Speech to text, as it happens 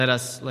Let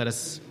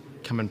us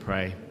come and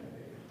pray.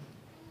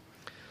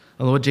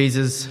 Lord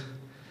Jesus,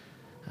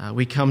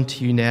 we come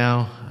to you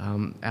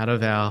now out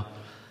of our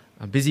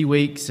busy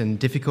weeks and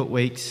difficult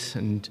weeks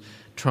and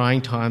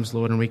trying times,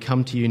 Lord, and we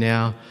come to you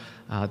now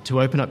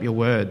to open up your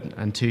word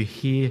and to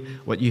hear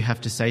what you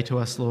have to say to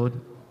us, Lord.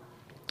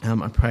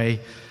 I pray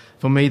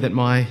for me that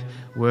my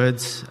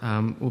words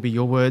will be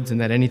your words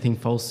and that anything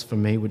false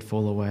from me would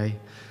fall away.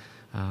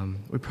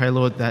 We pray,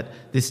 Lord,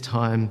 that this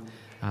time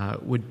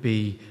would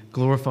be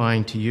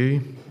glorifying to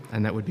you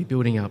and that would be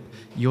building up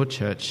your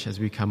church as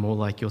we become more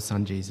like your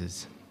Son,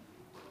 Jesus.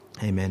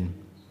 Amen.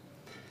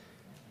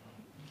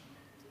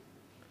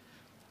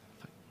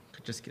 If I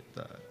could just get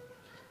the...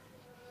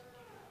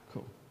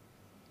 Cool.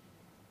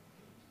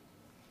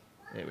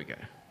 There we go.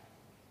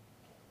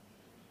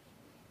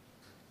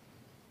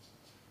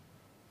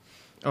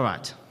 All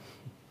right.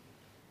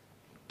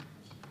 I'm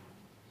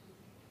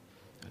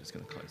just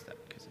going to close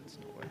that because it's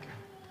not working.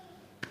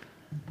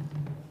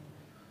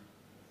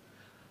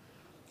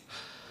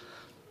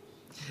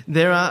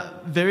 There are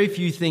very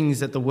few things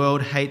that the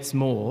world hates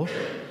more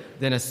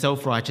than a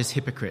self-righteous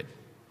hypocrite.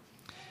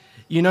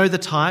 You know the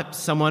type,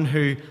 someone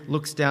who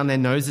looks down their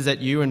noses at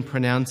you and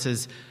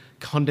pronounces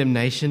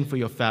condemnation for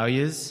your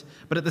failures,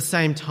 but at the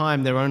same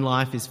time their own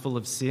life is full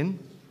of sin.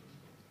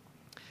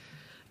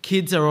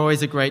 Kids are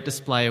always a great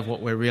display of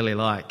what we're really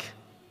like.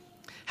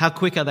 How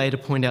quick are they to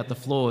point out the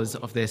flaws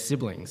of their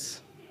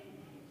siblings?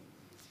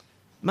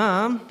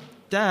 Mum,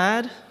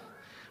 Dad,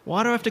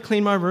 why do I have to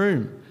clean my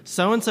room?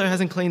 So-and-so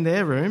hasn't cleaned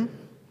their room.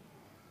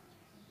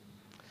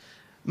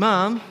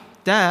 Mum,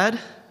 Dad,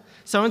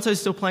 so-and-so's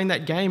still playing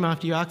that game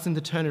after you asked them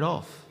to turn it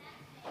off.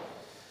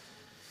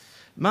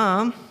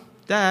 Mum,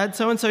 Dad,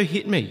 so-and-so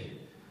hit me,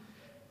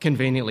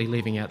 conveniently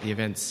leaving out the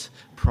events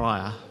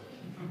prior.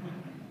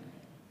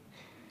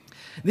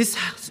 This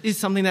is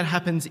something that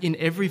happens in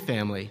every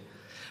family,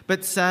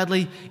 but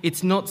sadly,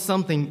 it's not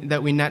something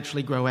that we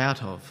naturally grow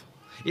out of.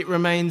 It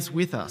remains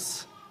with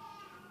us.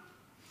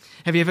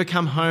 Have you ever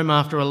come home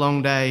after a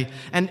long day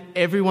and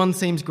everyone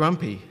seems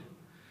grumpy?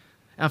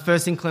 Our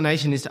first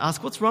inclination is to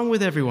ask, what's wrong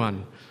with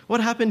everyone?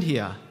 What happened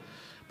here?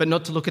 But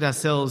not to look at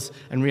ourselves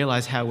and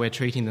realise how we're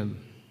treating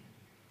them.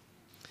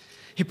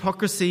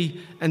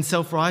 Hypocrisy and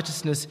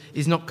self-righteousness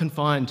is not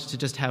confined to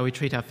just how we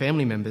treat our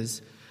family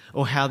members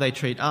or how they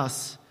treat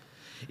us.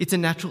 It's a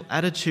natural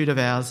attitude of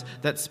ours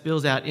that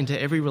spills out into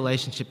every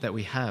relationship that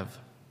we have.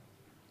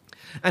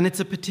 And it's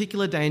a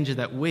particular danger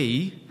that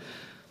we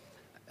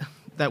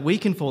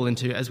can fall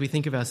into as we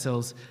think of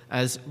ourselves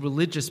as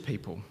religious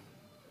people.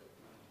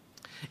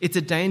 It's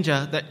a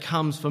danger that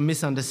comes from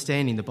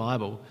misunderstanding the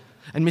Bible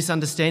and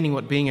misunderstanding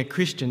what being a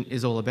Christian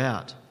is all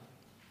about.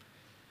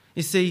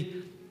 You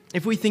see,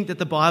 if we think that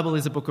the Bible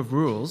is a book of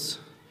rules,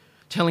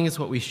 telling us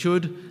what we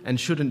should and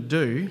shouldn't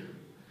do,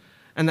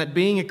 and that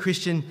being a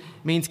Christian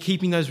means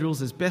keeping those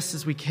rules as best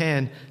as we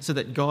can so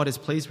that God is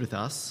pleased with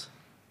us,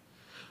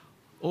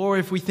 or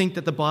if we think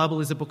that the Bible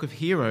is a book of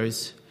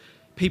heroes,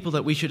 people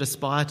that we should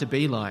aspire to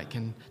be like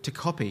and to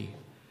copy.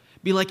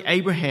 Be like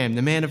Abraham,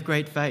 the man of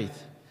great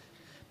faith.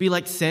 Be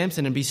like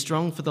Samson and be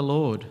strong for the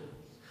Lord.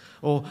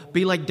 Or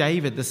be like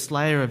David, the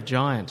slayer of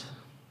giant.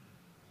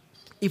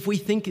 If we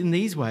think in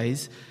these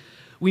ways,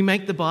 we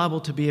make the Bible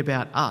to be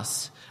about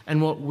us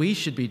and what we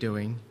should be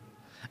doing.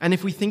 And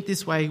if we think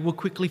this way, we'll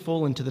quickly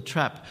fall into the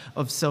trap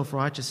of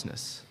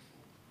self-righteousness.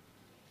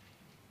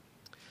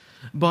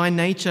 By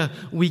nature,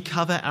 we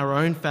cover our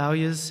own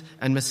failures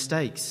and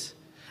mistakes.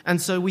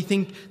 And so we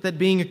think that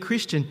being a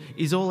Christian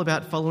is all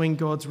about following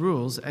God's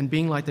rules and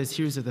being like those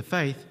heroes of the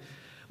faith.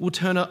 We'll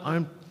turn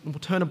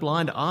a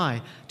blind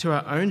eye to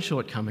our own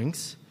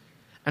shortcomings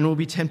and we'll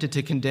be tempted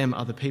to condemn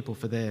other people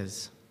for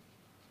theirs.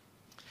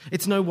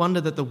 It's no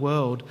wonder that the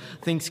world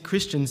thinks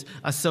Christians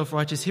are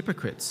self-righteous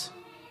hypocrites.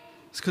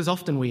 It's because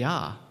often we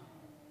are.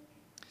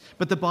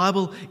 But the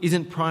Bible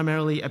isn't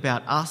primarily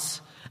about us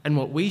and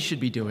what we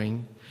should be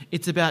doing.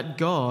 It's about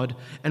God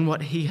and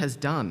what He has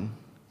done.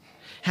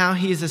 How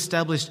He has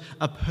established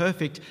a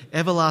perfect,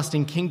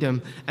 everlasting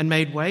kingdom and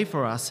made way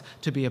for us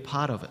to be a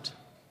part of it.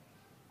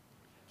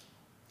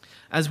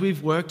 As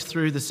we've worked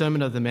through the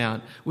Sermon on the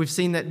Mount, we've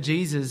seen that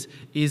Jesus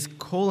is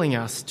calling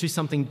us to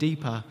something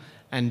deeper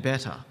and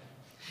better.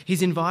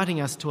 He's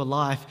inviting us to a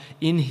life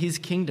in His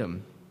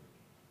kingdom.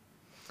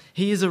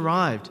 He has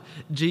arrived.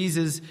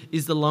 Jesus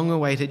is the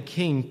long-awaited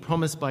King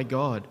promised by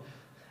God.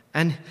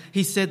 And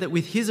He said that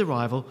with His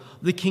arrival,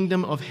 the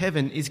kingdom of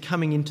heaven is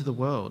coming into the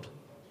world.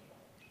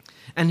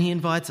 And He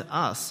invites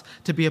us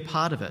to be a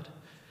part of it.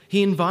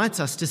 He invites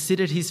us to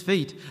sit at His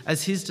feet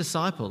as His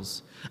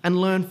disciples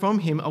and learn from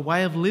Him a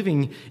way of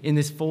living in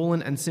this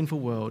fallen and sinful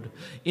world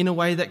in a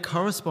way that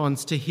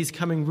corresponds to His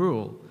coming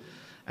rule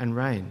and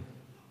reign.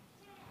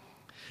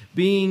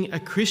 Being a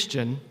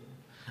Christian,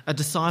 a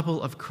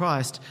disciple of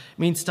Christ,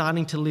 means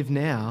starting to live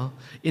now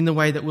in the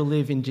way that we'll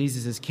live in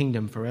Jesus'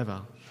 kingdom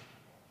forever.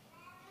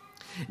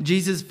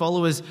 Jesus'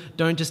 followers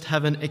don't just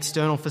have an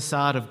external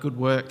facade of good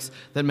works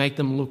that make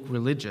them look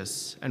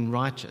religious and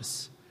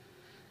righteous.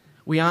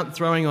 We aren't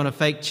throwing on a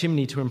fake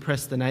chimney to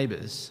impress the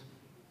neighbours.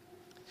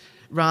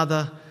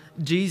 Rather,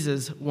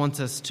 Jesus wants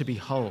us to be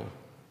whole.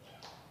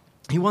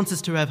 He wants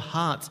us to have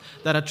hearts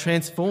that are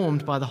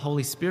transformed by the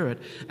Holy Spirit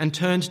and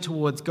turned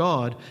towards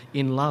God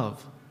in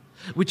love,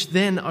 which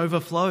then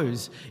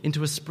overflows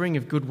into a spring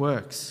of good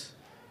works.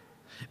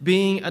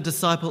 Being a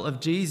disciple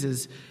of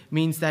Jesus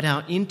means that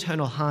our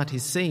internal heart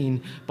is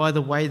seen by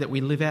the way that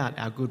we live out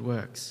our good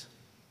works.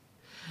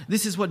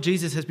 This is what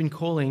Jesus has been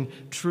calling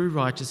true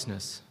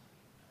righteousness.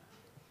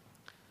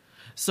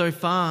 So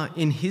far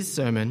in his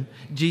sermon,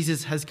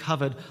 Jesus has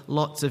covered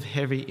lots of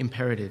heavy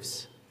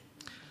imperatives.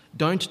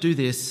 Don't do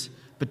this,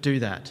 but do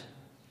that.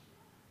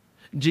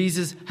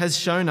 Jesus has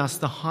shown us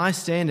the high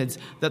standards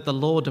that the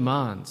law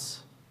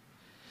demands.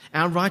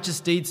 Our righteous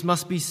deeds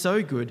must be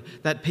so good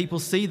that people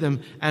see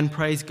them and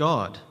praise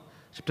God.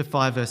 Chapter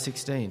 5, verse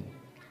 16.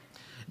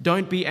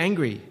 Don't be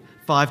angry,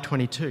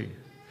 5:22.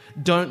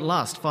 Don't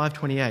lust,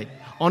 5:28.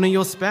 Honour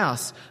your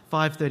spouse,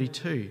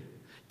 5:32.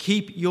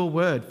 Keep your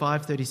word,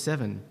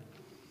 5:37.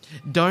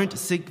 Don't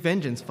seek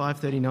vengeance,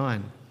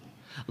 5:39.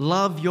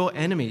 Love your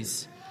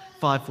enemies,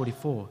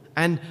 5:44.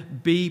 And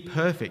be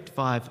perfect,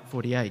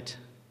 5:48.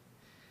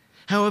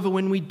 However,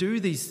 when we do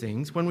these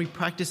things, when we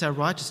practice our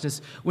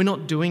righteousness, we're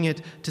not doing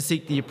it to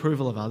seek the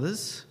approval of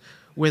others,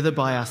 whether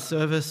by our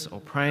service or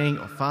praying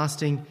or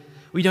fasting.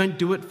 We don't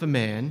do it for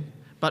man,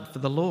 but for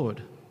the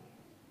Lord.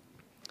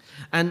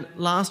 And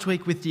last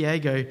week with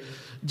Diego,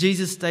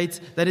 Jesus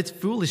states that it's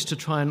foolish to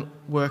try and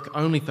work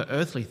only for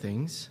earthly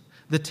things,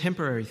 the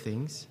temporary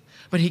things,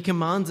 but he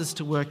commands us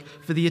to work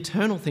for the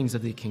eternal things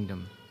of the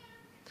kingdom,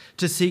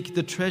 to seek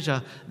the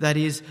treasure that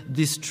is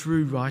this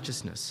true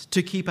righteousness,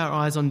 to keep our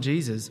eyes on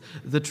Jesus,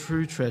 the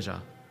true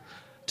treasure,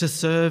 to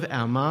serve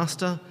our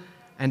Master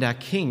and our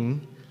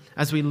King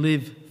as we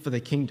live for the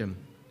kingdom.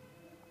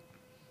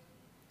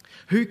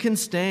 Who can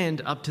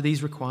stand up to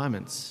these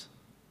requirements?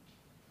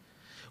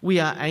 We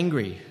are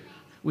angry,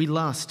 we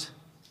lust,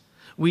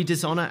 we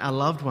dishonour our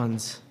loved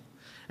ones,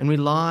 and we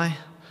lie,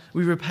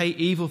 we repay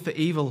evil for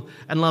evil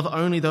and love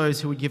only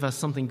those who would give us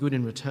something good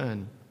in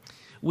return.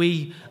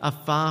 We are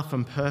far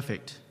from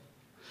perfect.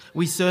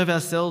 We serve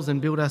ourselves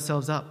and build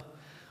ourselves up.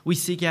 We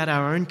seek out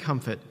our own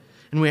comfort,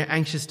 and we are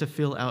anxious to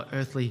fill our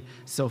earthly,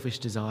 selfish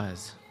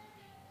desires.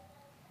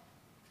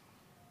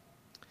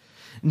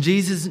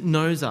 Jesus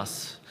knows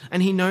us,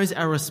 and he knows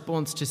our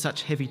response to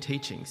such heavy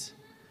teachings.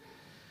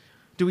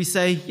 Do we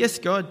say, "Yes,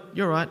 God,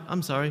 you're right,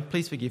 I'm sorry,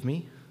 please forgive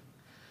me"?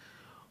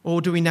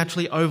 Or do we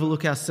naturally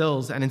overlook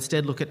ourselves and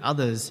instead look at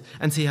others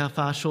and see how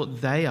far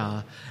short they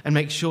are and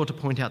make sure to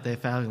point out their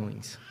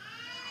failings?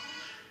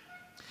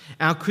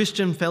 Our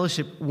Christian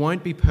fellowship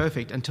won't be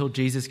perfect until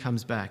Jesus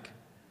comes back.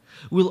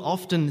 We'll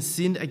often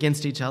sin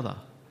against each other,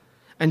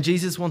 and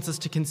Jesus wants us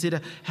to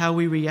consider how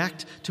we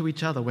react to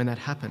each other when that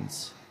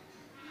happens.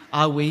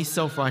 Are we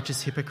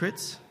self-righteous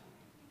hypocrites?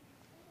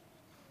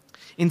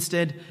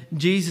 Instead,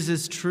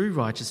 Jesus' true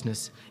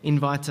righteousness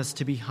invites us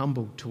to be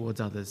humble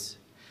towards others.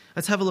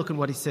 Let's have a look at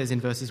what he says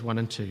in verses 1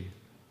 and 2.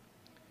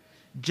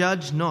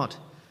 Judge not,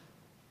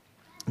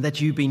 that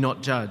you be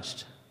not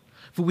judged.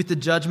 For with the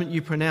judgment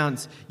you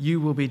pronounce,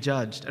 you will be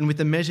judged, and with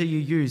the measure you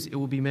use, it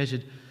will be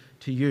measured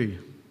to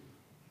you.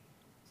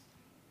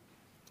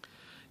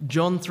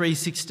 John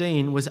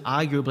 3:16 was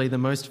arguably the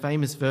most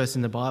famous verse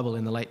in the Bible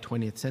in the late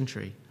 20th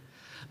century.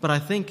 But I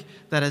think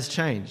that has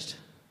changed.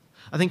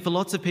 I think for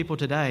lots of people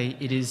today,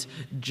 it is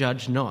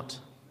judge not.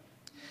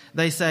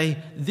 They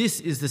say this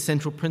is the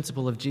central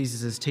principle of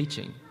Jesus'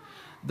 teaching,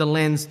 the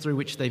lens through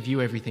which they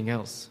view everything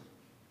else.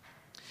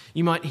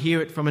 You might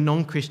hear it from a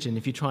non-Christian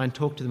if you try and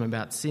talk to them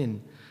about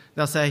sin.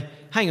 They'll say,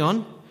 "Hang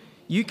on,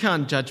 you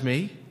can't judge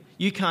me.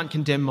 You can't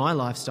condemn my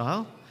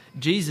lifestyle.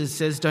 Jesus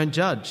says don't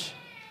judge."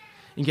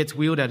 It gets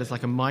wheeled out as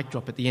like a mic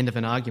drop at the end of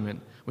an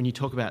argument when you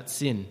talk about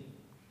sin.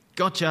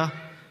 "Gotcha,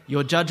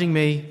 you're judging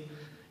me.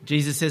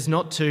 Jesus says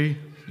not to.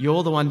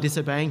 You're the one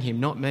disobeying him,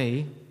 not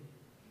me."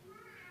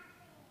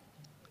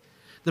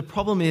 The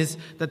problem is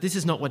that this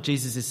is not what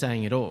Jesus is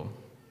saying at all.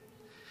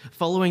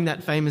 Following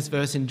that famous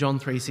verse in John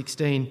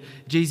 3:16,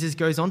 Jesus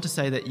goes on to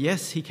say that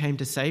yes, he came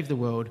to save the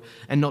world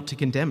and not to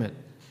condemn it,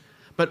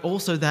 but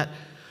also that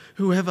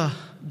whoever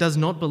does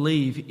not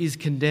believe is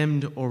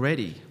condemned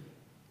already.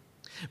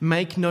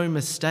 Make no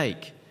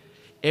mistake,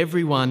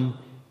 everyone,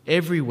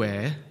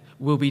 everywhere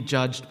will be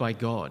judged by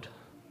God.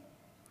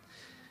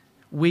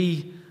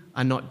 We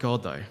are not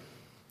God, though.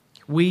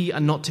 We are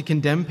not to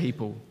condemn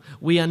people.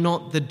 We are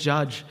not the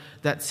judge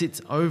that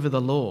sits over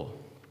the law.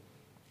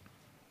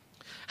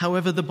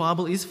 However, the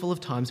Bible is full of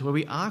times where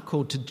we are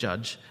called to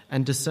judge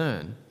and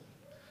discern.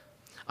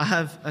 I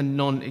have a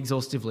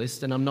non-exhaustive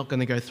list, and I'm not going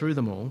to go through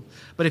them all,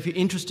 but if you're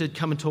interested,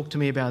 come and talk to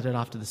me about it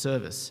after the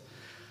service.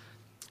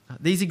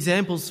 These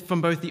examples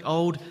from both the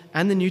Old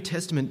and the New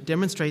Testament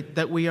demonstrate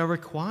that we are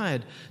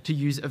required to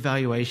use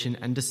evaluation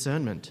and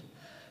discernment,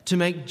 to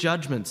make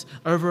judgments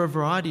over a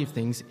variety of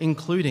things,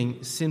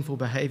 including sinful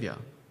behaviour.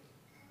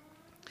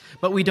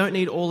 But we don't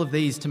need all of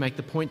these to make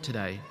the point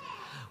today.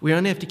 We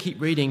only have to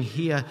keep reading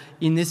here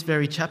in this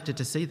very chapter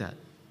to see that.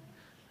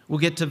 We'll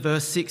get to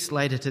verse 6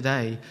 later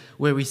today,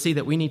 where we see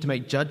that we need to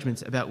make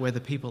judgments about whether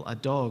people are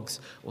dogs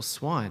or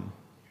swine.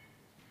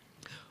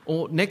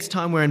 Or next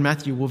time we're in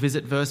Matthew, we'll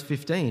visit verse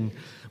 15,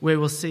 where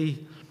we'll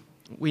see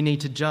we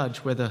need to judge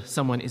whether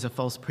someone is a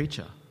false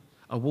preacher,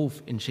 a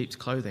wolf in sheep's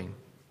clothing.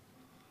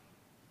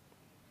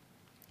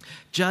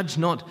 Judge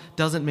not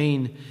doesn't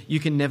mean you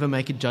can never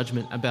make a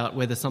judgment about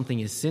whether something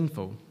is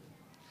sinful.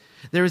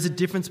 There is a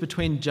difference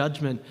between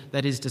judgment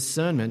that is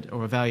discernment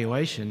or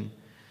evaluation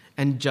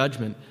and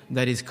judgment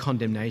that is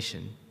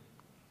condemnation.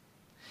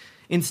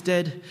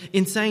 Instead,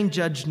 in saying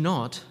judge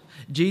not,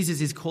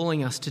 Jesus is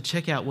calling us to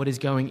check out what is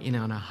going in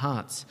our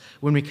hearts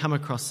when we come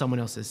across someone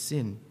else's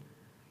sin.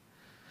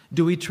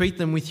 Do we treat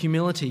them with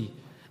humility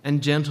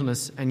and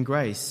gentleness and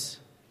grace?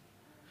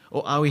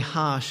 Or are we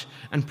harsh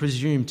and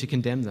presume to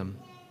condemn them?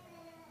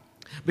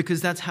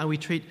 Because how we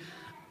treat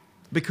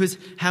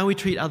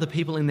other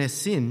people in their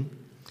sin,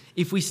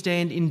 if we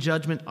stand in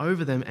judgment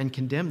over them and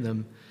condemn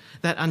them,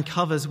 that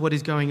uncovers what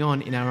is going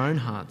on in our own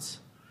hearts.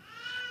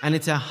 And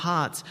it's our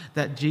hearts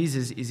that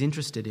Jesus is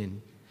interested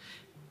in.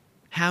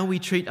 How we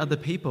treat other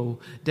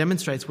people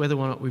demonstrates whether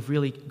or not we've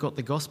really got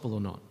the gospel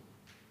or not.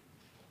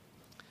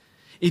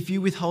 If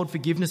you withhold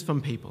forgiveness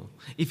from people,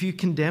 if you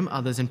condemn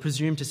others and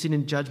presume to sit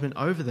in judgment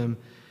over them,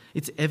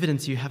 it's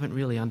evidence you haven't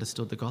really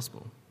understood the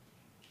gospel.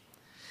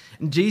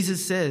 And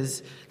Jesus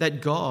says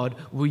that God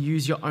will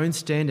use your own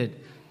standard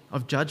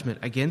of judgment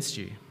against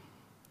you.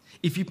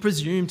 If you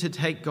presume to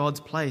take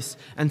God's place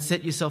and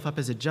set yourself up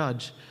as a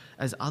judge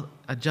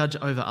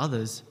over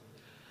others,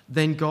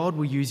 then God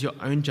will use your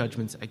own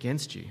judgments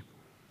against you.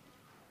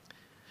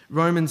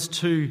 Romans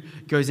 2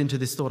 goes into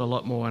this thought a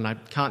lot more, and I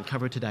can't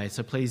cover it today,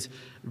 so please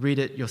read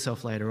it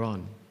yourself later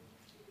on.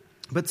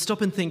 But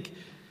stop and think,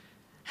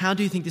 how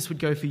do you think this would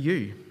go for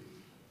you?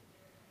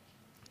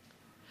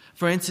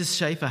 Francis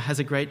Schaeffer has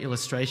a great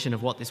illustration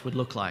of what this would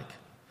look like.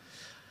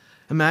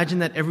 Imagine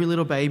that every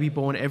little baby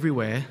born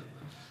everywhere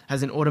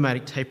has an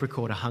automatic tape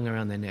recorder hung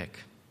around their neck.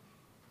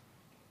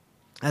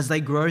 As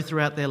they grow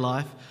throughout their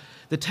life,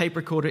 the tape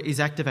recorder is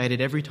activated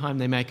every time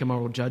they make a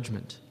moral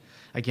judgment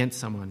against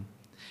someone.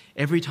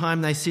 Every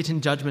time they sit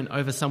in judgment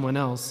over someone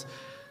else,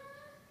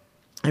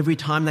 every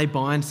time they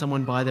bind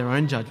someone by their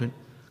own judgment,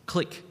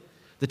 click,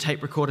 the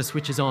tape recorder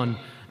switches on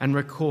and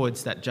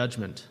records that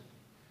judgment.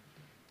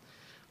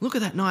 Look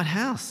at that night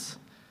house.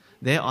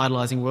 They're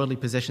idolising worldly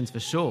possessions for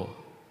sure.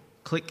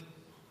 Click.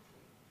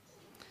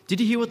 Did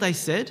you hear what they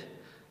said?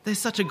 They're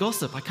such a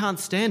gossip. I can't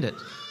stand it.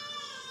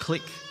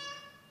 Click.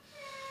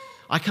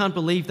 I can't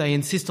believe they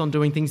insist on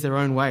doing things their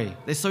own way.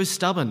 They're so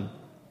stubborn.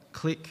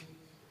 Click.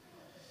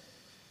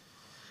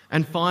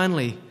 And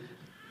finally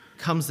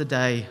comes the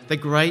day, the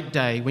great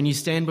day, when you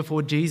stand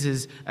before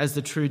Jesus as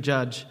the true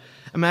judge.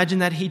 Imagine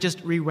that he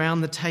just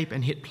rewound the tape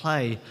and hit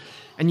play,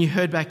 and you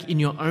heard back in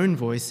your own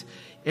voice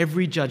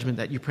every judgment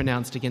that you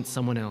pronounced against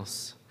someone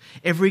else,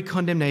 every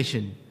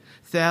condemnation,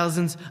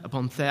 thousands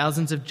upon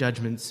thousands of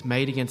judgments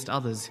made against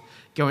others,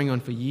 going on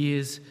for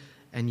years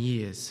and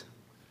years.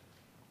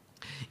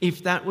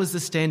 If that was the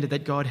standard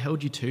that God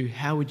held you to,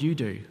 how would you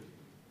do?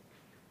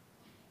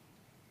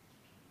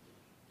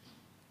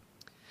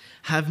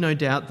 Have no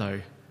doubt,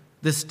 though,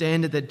 the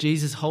standard that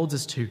Jesus holds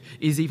us to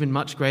is even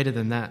much greater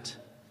than that.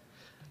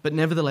 But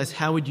nevertheless,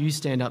 how would you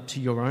stand up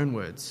to your own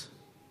words?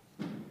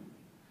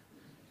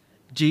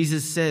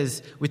 Jesus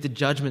says, with the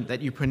judgment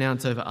that you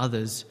pronounce over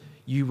others,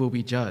 you will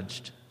be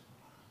judged.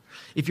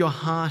 If you're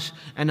harsh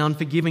and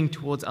unforgiving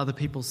towards other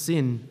people's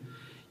sin,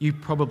 you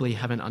probably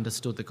haven't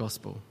understood the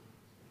gospel.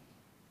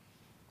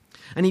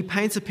 And he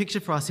paints a picture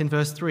for us in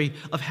verse 3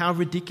 of how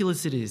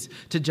ridiculous it is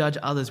to judge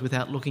others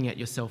without looking at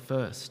yourself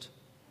first.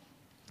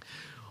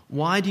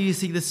 Why do you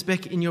see the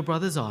speck in your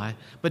brother's eye,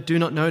 but do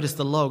not notice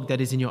the log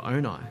that is in your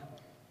own eye?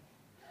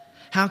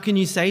 How can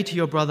you say to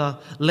your brother,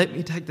 "Let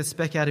me take the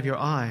speck out of your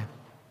eye,"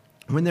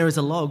 when there is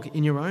a log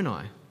in your own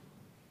eye?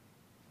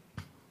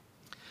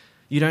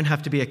 You don't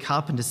have to be a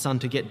carpenter's son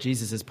to get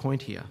Jesus'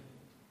 point here.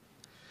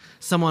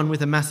 Someone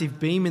with a massive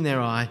beam in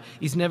their eye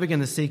is never going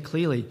to see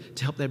clearly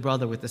to help their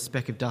brother with the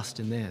speck of dust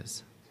in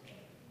theirs.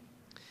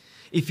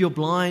 If you're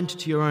blind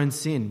to your own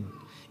sin,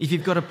 if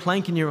you've got a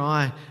plank in your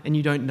eye and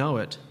you don't know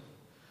it,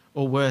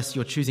 or worse,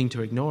 you're choosing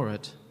to ignore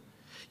it,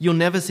 you'll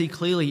never see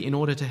clearly in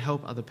order to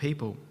help other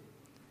people.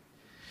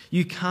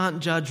 You can't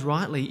judge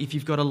rightly if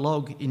you've got a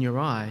log in your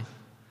eye,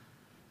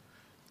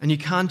 and you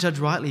can't judge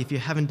rightly if you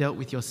haven't dealt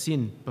with your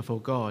sin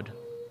before God.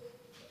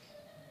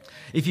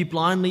 If you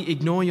blindly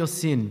ignore your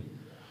sin,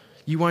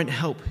 you won't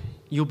help.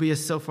 You'll be a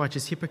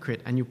self-righteous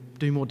hypocrite and you'll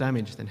do more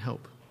damage than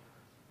help.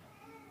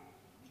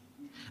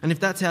 And if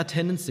that's our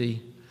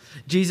tendency,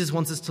 Jesus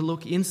wants us to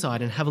look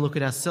inside and have a look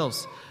at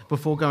ourselves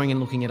before going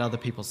and looking at other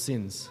people's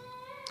sins.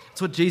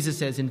 That's what Jesus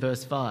says in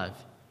verse 5.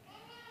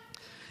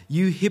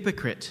 You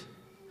hypocrite,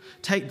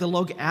 take the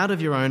log out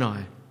of your own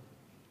eye,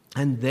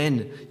 and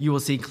then you will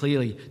see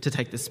clearly to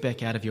take the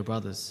speck out of your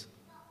brother's.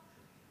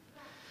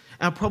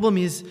 Our problem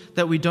is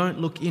that we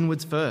don't look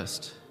inwards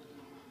first.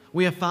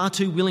 We are far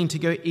too willing to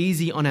go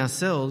easy on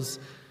ourselves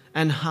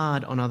and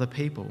hard on other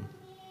people.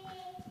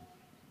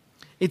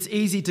 It's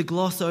easy to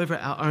gloss over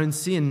our own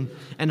sin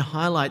and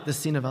highlight the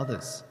sin of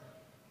others.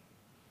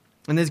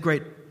 And there's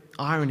great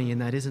irony in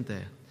that, isn't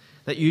there?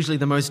 that usually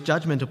the most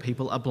judgmental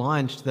people are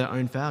blind to their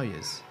own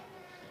failures.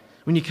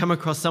 When you come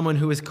across someone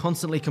who is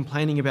constantly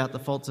complaining about the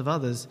faults of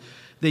others,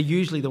 they're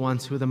usually the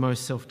ones who are the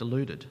most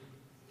self-deluded.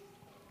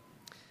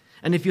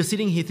 And if you're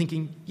sitting here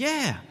thinking,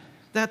 yeah,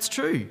 that's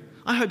true,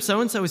 I hope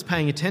so-and-so is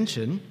paying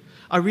attention,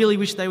 I really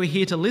wish they were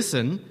here to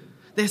listen,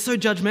 they're so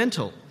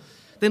judgmental,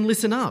 then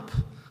listen up.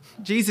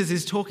 Jesus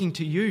is talking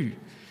to you.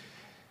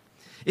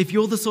 If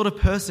you're the sort of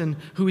person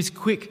who is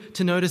quick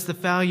to notice the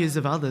failures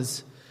of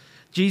others,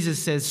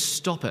 Jesus says,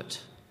 stop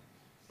it.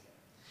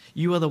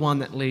 You are the one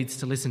that needs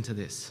to listen to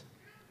this.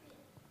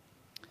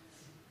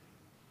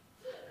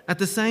 At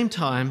the same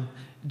time,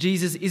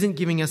 Jesus isn't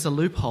giving us a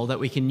loophole that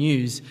we can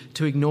use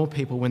to ignore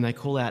people when they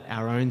call out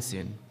our own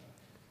sin.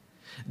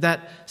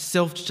 That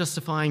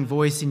self-justifying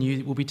voice in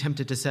you will be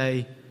tempted to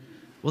say,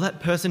 well,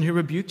 that person who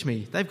rebuked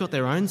me, they've got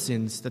their own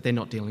sins that they're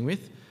not dealing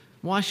with.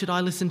 Why should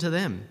I listen to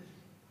them?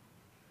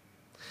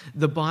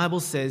 The Bible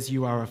says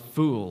you are a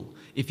fool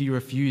if you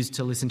refuse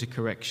to listen to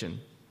correction.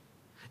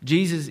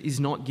 Jesus is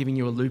not giving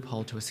you a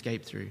loophole to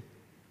escape through.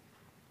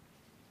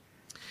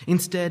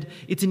 Instead,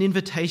 it's an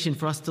invitation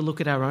for us to look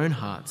at our own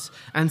hearts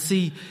and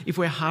see if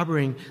we're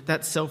harbouring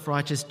that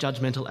self-righteous,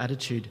 judgmental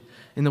attitude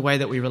in the way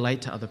that we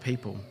relate to other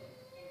people.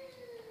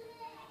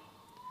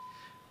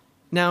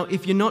 Now,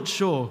 if you're not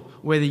sure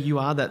whether you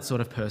are that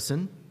sort of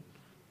person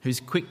who's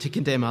quick to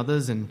condemn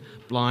others and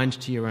blind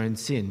to your own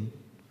sin,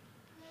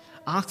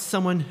 ask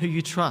someone who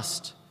you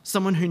trust,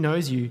 someone who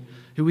knows you,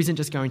 who isn't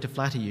just going to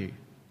flatter you,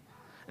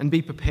 and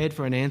be prepared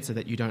for an answer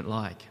that you don't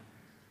like.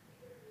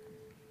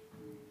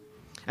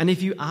 And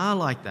if you are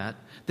like that,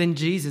 then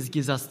Jesus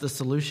gives us the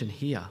solution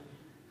here.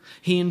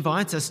 He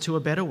invites us to a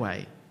better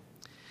way.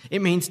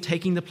 It means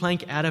taking the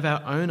plank out of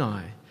our own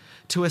eye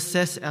to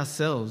assess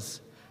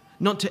ourselves,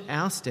 not to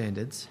our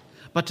standards,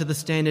 but to the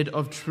standard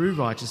of true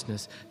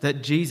righteousness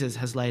that Jesus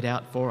has laid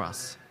out for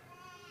us.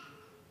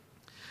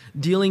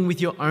 Dealing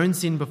with your own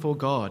sin before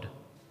God,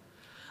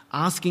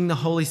 asking the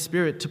Holy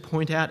Spirit to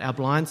point out our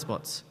blind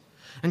spots,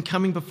 and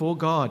coming before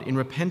God in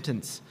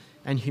repentance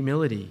and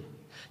humility,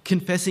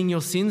 confessing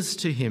your sins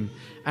to Him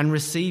and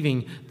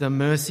receiving the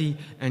mercy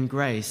and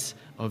grace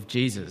of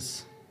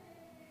Jesus.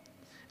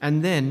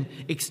 And then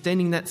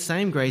extending that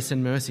same grace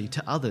and mercy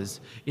to others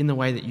in the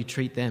way that you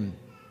treat them.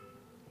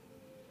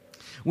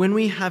 When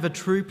we have a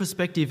true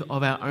perspective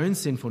of our own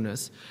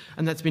sinfulness,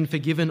 and that's been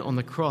forgiven on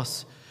the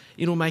cross,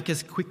 it'll make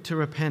us quick to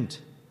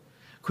repent,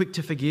 quick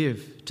to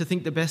forgive, to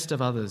think the best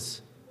of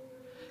others,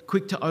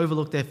 quick to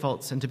overlook their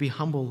faults and to be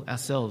humble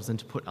ourselves and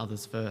to put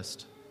others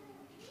first.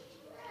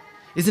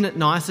 Isn't it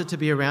nicer to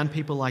be around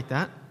people like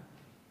that?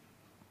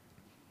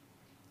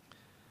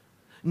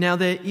 Now,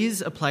 there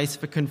is a place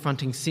for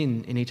confronting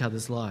sin in each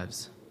other's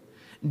lives.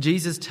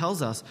 Jesus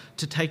tells us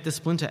to take the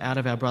splinter out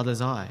of our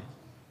brother's eye.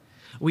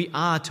 We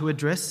are to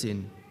address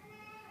sin,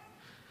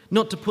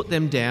 not to put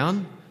them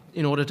down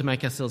in order to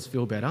make ourselves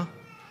feel better,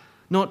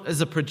 not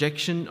as a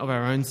projection of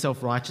our own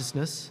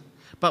self-righteousness,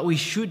 but we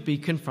should be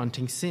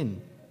confronting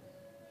sin.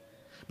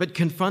 But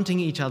confronting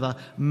each other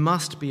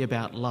must be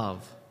about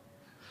love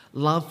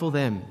for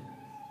them.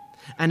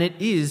 And it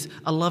is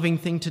a loving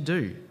thing to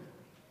do.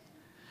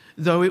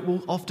 Though it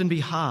will often be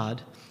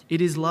hard,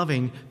 it is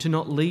loving to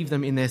not leave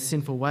them in their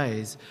sinful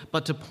ways,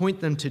 but to point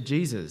them to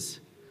Jesus,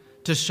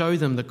 to show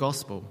them the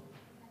gospel.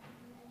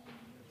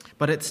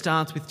 But it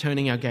starts with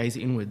turning our gaze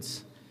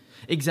inwards,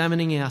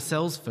 examining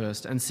ourselves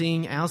first and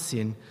seeing our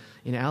sin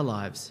in our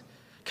lives,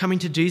 coming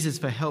to Jesus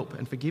for help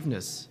and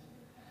forgiveness.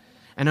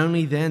 And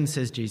only then,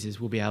 says Jesus,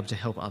 we'll be able to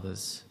help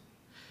others.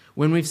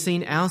 When we've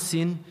seen our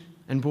sin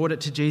and brought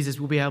it to Jesus,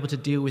 we'll be able to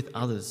deal with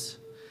others.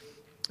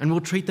 And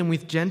we'll treat them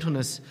with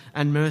gentleness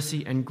and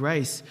mercy and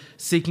grace,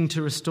 seeking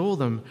to restore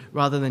them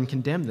rather than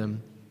condemn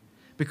them,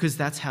 because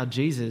that's how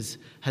Jesus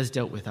has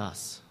dealt with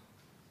us.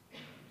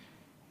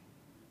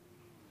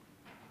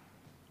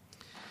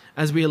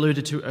 As we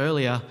alluded to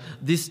earlier,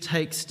 this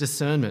takes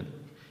discernment.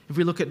 If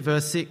we look at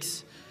verse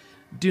 6,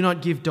 do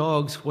not give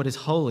dogs what is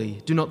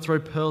holy, do not throw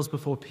pearls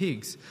before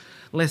pigs,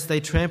 lest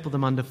they trample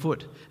them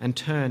underfoot and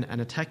turn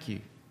and attack you.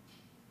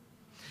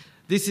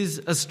 This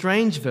is a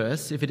strange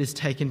verse if it is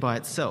taken by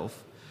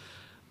itself,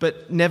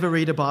 but never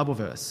read a Bible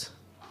verse.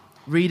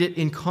 Read it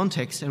in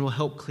context and will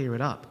help clear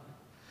it up.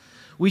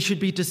 We should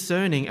be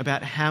discerning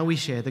about how we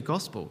share the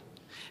gospel,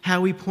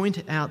 how we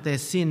point out their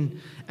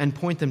sin and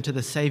point them to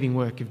the saving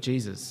work of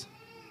Jesus.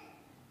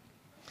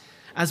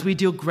 As we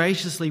deal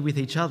graciously with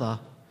each other,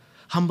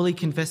 humbly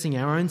confessing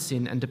our own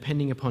sin and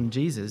depending upon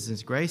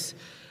Jesus' grace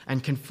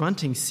and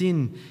confronting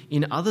sin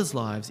in others'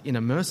 lives in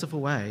a merciful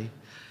way,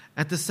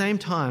 at the same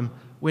time,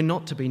 we're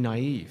not to be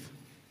naive.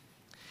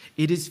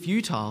 It is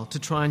futile to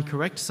try and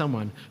correct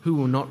someone who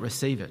will not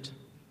receive it.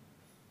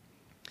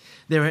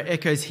 There are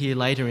echoes here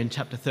later in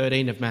chapter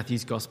 13 of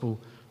Matthew's Gospel,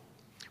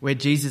 where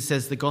Jesus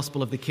says the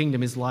gospel of the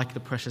kingdom is like the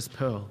precious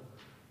pearl.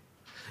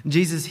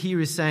 Jesus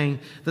here is saying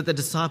that the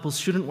disciples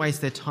shouldn't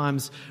waste their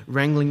times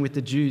wrangling with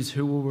the Jews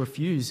who will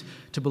refuse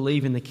to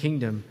believe in the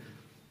kingdom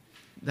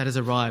that has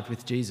arrived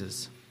with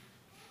Jesus.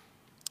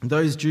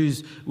 Those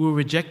Jews will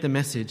reject the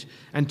message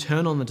and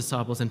turn on the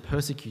disciples and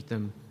persecute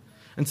them.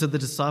 And so the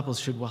disciples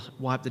should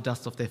wipe the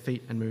dust off their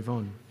feet and move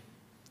on.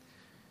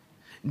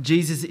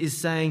 Jesus is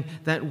saying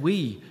that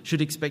we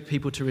should expect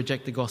people to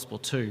reject the gospel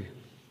too.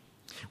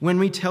 When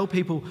we tell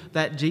people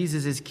that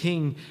Jesus is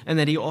King and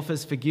that he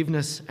offers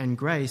forgiveness and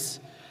grace,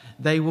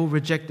 they will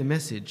reject the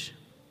message.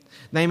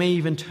 They may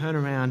even turn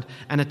around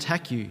and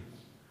attack you.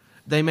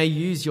 They may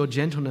use your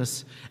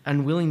gentleness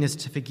and willingness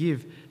to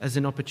forgive as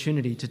an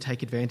opportunity to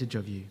take advantage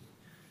of you.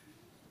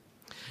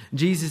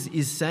 Jesus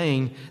is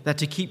saying that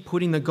to keep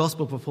putting the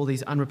gospel before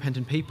these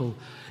unrepentant people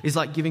is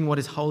like giving what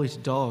is holy to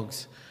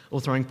dogs or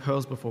throwing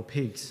pearls before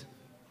pigs.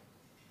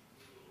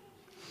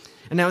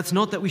 And now it's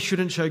not that we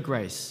shouldn't show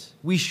grace.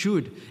 We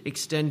should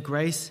extend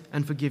grace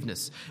and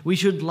forgiveness. We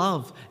should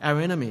love our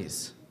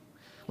enemies,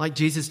 like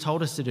Jesus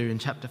told us to do in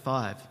chapter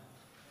 5.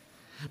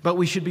 But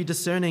we should be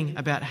discerning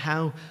about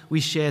how we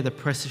share the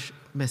precious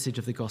message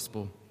of the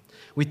gospel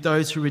with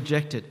those who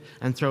reject it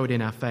and throw it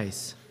in our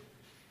face.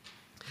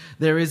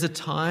 There is a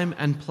time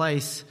and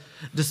place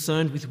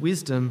discerned with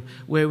wisdom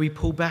where we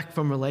pull back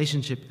from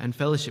relationship and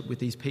fellowship with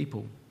these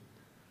people.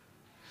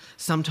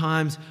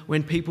 Sometimes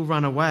when people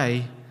run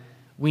away,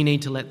 we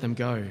need to let them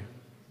go.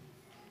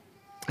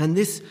 And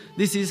this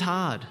is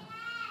hard.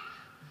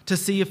 To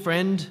see a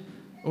friend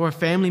or a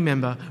family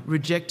member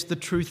reject the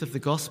truth of the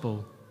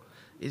gospel,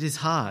 it is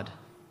hard.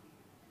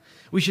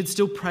 We should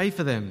still pray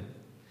for them,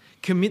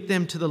 commit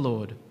them to the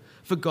Lord,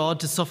 for God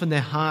to soften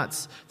their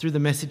hearts through the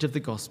message of the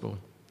gospel.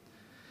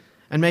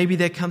 And maybe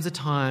there comes a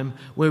time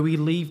where we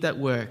leave that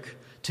work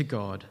to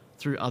God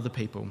through other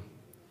people,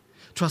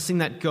 trusting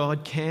that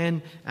God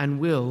can and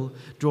will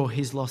draw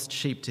his lost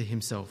sheep to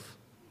himself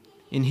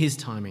in his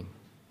timing.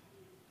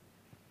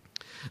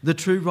 The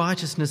true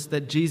righteousness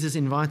that Jesus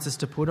invites us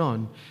to put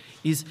on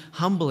is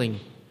humble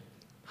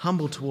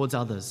towards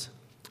others,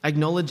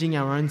 acknowledging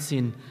our own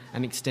sin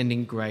and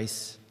extending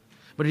grace,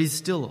 but it is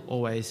still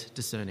always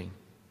discerning.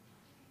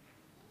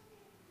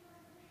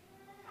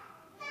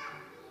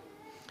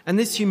 And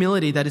this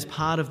humility that is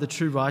part of the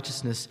true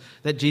righteousness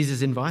that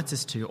Jesus invites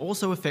us to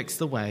also affects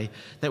the way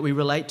that we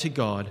relate to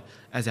God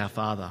as our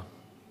Father.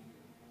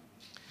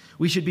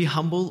 We should be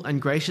humble and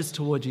gracious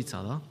towards each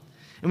other,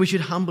 and we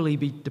should humbly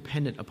be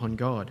dependent upon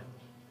God.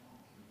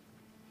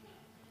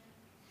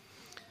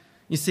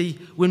 You see,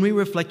 when we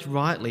reflect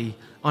rightly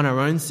on our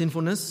own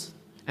sinfulness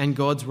and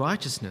God's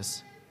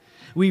righteousness,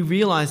 we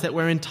realize that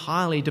we're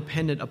entirely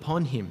dependent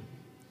upon him.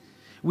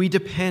 We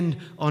depend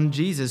on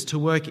Jesus to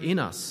work in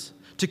us,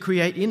 to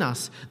create in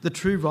us the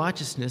true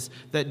righteousness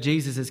that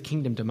Jesus'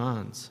 kingdom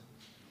demands.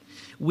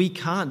 We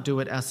can't do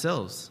it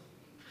ourselves.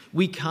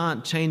 We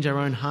can't change our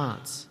own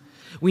hearts.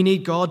 We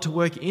need God to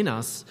work in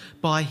us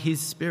by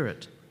his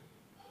Spirit.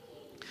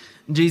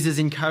 Jesus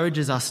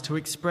encourages us to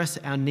express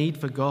our need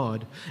for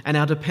God and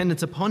our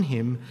dependence upon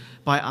him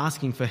by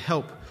asking for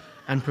help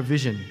and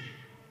provision.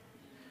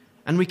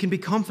 And we can be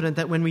confident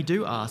that when we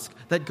do ask,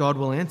 that God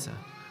will answer.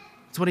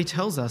 That's what he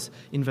tells us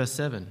in verse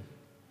 7.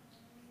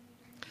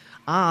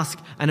 Ask,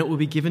 and it will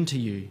be given to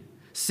you.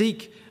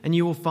 Seek, and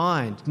you will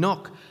find.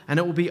 Knock, and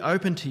it will be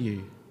open to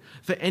you.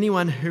 For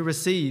anyone who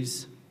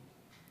asks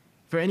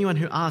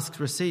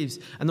receives,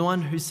 and the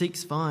one who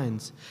seeks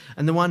finds,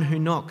 and the one who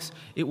knocks,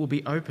 it will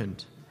be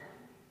opened.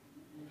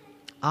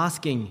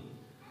 Asking,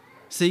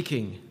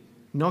 seeking,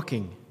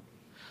 knocking.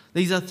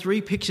 These are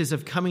three pictures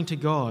of coming to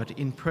God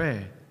in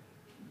prayer.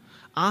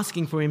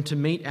 Asking for him to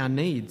meet our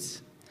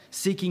needs,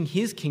 seeking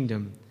his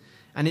kingdom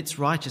and its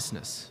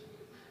righteousness.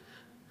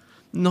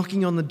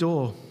 Knocking on the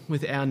door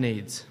with our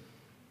needs.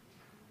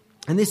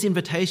 And this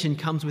invitation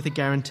comes with a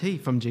guarantee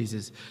from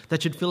Jesus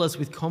that should fill us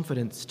with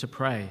confidence to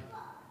pray.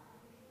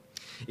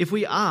 If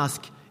we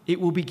ask,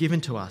 it will be given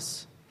to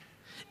us.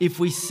 If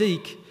we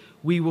seek,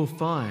 we will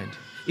find.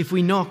 If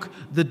we knock,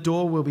 the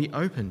door will be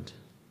opened.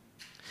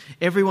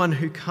 Everyone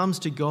who comes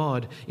to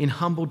God in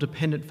humble,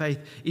 dependent faith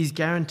is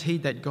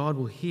guaranteed that God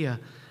will hear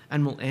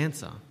and will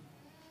answer.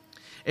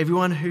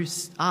 Everyone who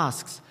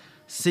asks,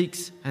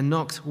 seeks, and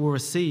knocks will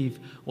receive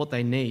what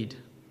they need.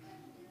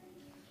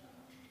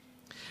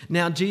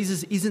 Now,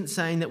 Jesus isn't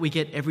saying that we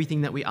get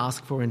everything that we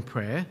ask for in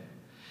prayer.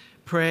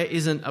 Prayer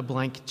isn't a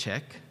blank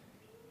check.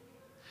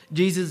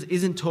 Jesus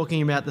isn't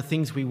talking about the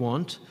things we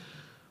want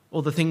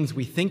or the things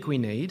we think we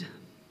need.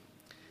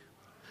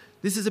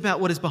 This is about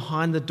what is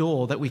behind the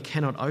door that we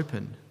cannot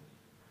open,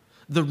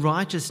 the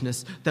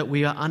righteousness that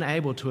we are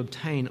unable to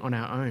obtain on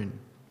our own.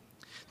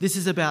 This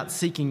is about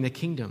seeking the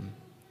kingdom.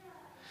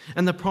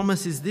 And the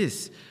promise is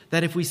this,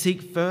 that if we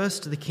seek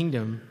first the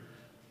kingdom,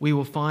 we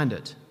will find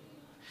it.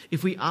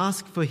 If we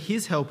ask for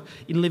his help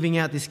in living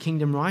out this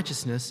kingdom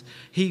righteousness,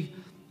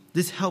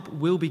 this help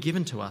will be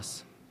given to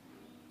us.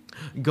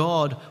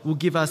 God will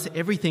give us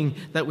everything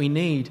that we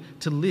need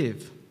to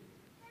live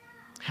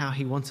how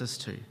he wants us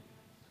to.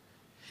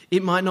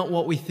 It might not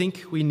what we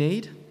think we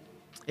need.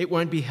 It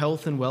won't be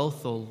health and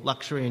wealth or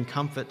luxury and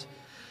comfort.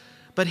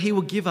 But he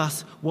will give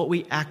us what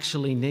we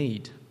actually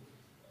need.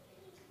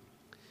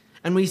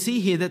 And we see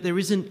here that there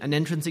isn't an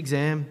entrance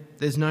exam.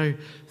 There's no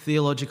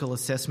theological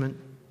assessment.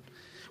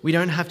 We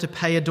don't have to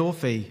pay a door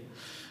fee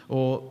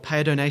or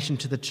pay a donation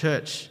to the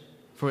church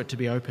for it to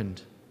be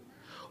opened.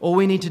 All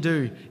we need to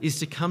do is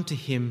to come to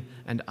him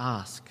and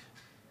ask.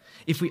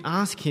 If we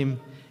ask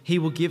him, he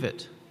will give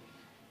it.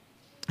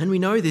 And we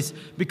know this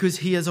because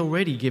he has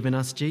already given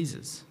us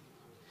Jesus.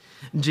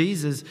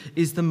 Jesus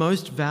is the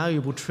most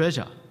valuable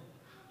treasure.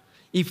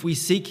 If we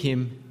seek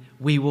him,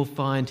 we will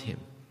find him.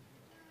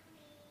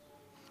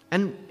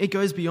 And it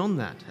goes beyond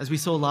that, as we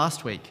saw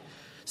last week.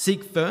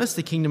 Seek first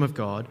the kingdom of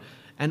God,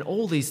 and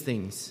all these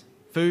things,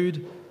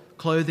 food,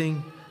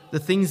 clothing, the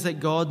things that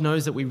God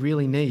knows that we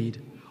really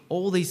need,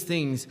 all these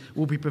things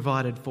will be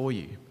provided for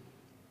you.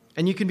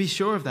 And you can be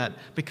sure of that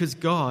because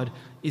God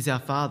is our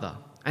Father,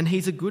 and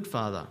he's a good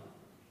Father.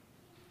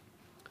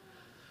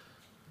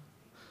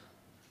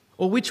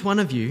 Or which one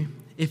of you,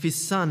 if his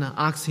son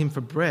asks him for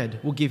bread,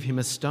 will give him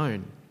a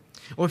stone?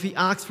 Or if he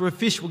asks for a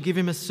fish, will give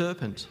him a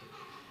serpent?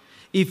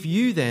 If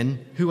you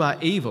then, who are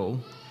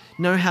evil,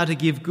 know how to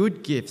give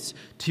good gifts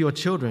to your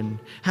children,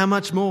 how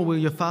much more will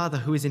your Father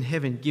who is in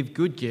heaven give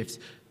good gifts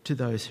to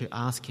those who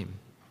ask him?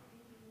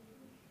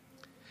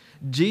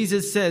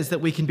 Jesus says that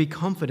we can be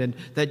confident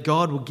that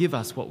God will give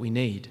us what we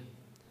need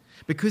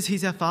because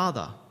he's our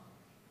Father.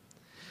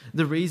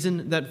 The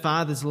reason that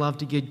fathers love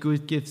to give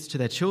good gifts to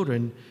their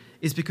children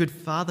is because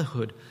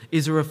fatherhood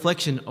is a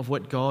reflection of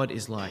what God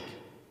is like.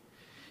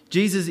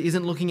 Jesus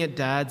isn't looking at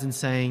dads and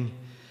saying,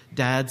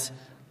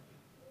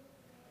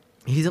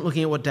 he isn't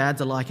looking at what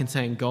dads are like and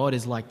saying God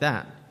is like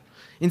that.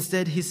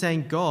 Instead, he's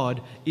saying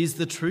God is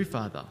the true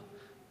Father.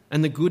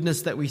 And the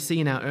goodness that we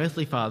see in our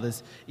earthly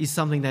fathers is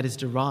something that is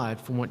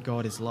derived from what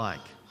God is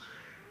like.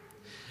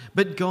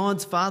 But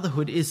God's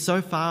fatherhood is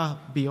so far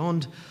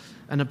beyond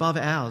and above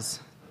ours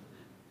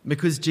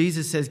because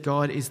Jesus says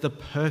God is the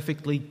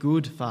perfectly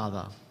good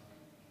Father.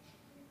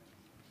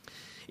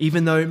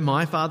 Even though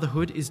my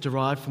fatherhood is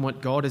derived from what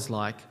God is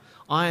like,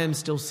 I am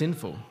still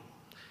sinful.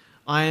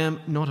 I am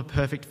not a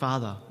perfect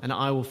father, and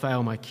I will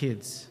fail my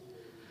kids.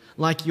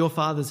 Like your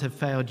fathers have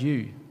failed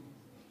you.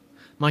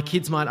 My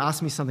kids might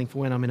ask me something for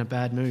when I'm in a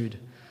bad mood,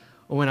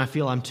 or when I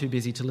feel I'm too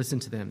busy to listen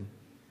to them.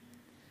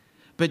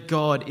 But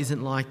God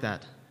isn't like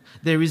that.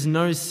 There is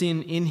no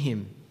sin in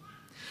him.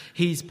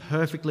 He's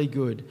perfectly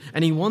good,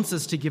 and he wants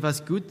us to give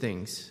us good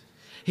things.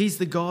 He's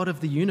the God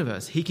of the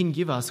universe. He can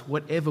give us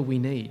whatever we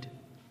need.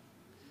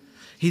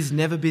 He's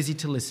never busy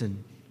to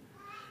listen.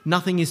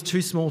 Nothing is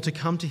too small to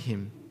come to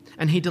him.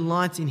 And he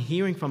delights in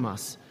hearing from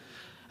us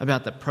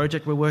about the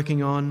project we're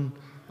working on,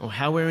 or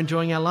how we're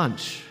enjoying our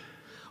lunch,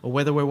 or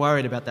whether we're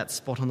worried about that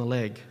spot on the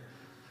leg,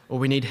 or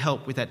we need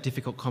help with that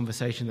difficult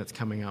conversation that's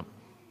coming up.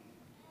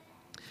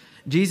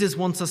 Jesus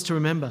wants us to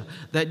remember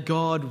that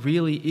God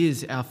really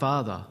is our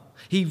Father.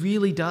 He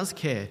really does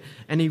care,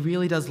 and he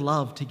really does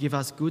love to give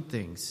us good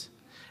things,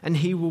 and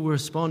he will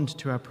respond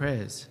to our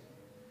prayers.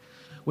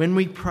 When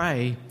we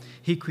pray,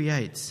 he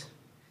creates,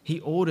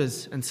 he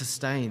orders and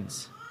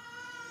sustains.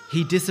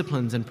 He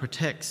disciplines and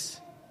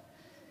protects.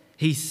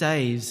 He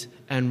saves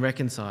and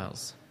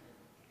reconciles.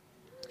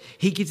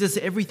 He gives us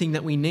everything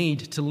that we need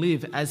to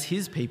live as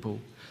his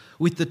people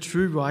with the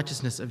true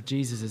righteousness of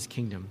Jesus'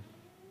 kingdom.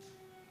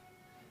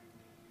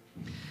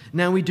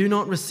 Now, we do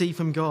not receive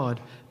from God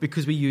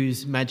because we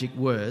use magic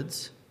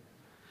words.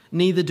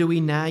 Neither do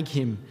we nag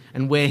him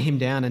and wear him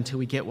down until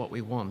we get what we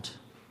want.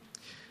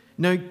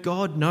 No,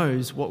 God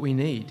knows what we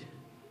need.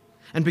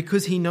 And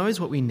because he knows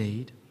what we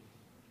need,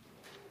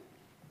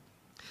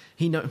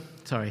 He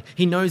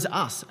knows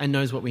us and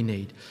knows what we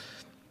need.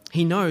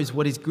 He knows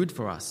what is good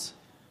for us.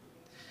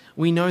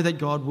 We know that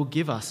God will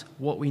give us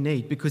what we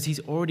need because he's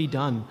already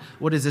done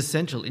what is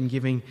essential in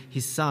giving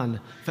his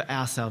Son for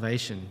our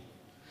salvation.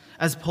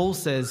 As Paul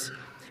says,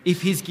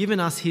 if he's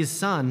given us his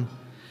Son,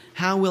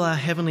 how will our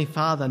Heavenly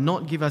Father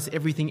not give us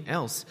everything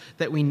else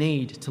that we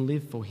need to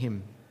live for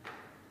him?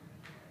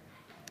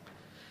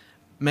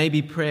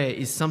 Maybe prayer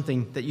is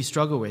something that you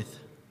struggle with,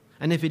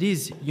 and if it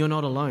is, you're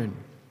not alone.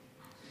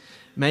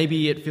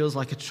 Maybe it feels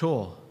like a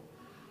chore,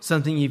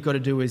 something you've got to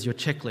do as your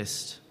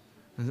checklist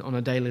on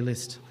a daily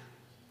list.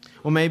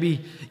 Or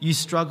maybe you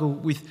struggle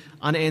with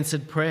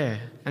unanswered prayer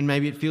and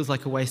maybe it feels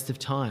like a waste of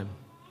time.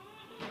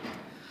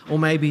 Or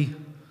maybe,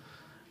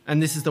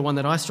 and this is the one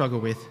that I struggle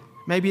with,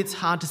 maybe it's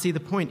hard to see the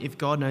point if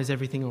God knows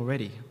everything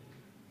already.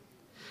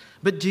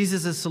 But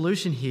Jesus'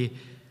 solution here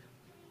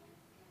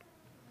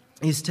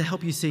is to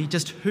help you see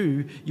just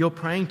who you're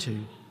praying to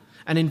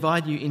and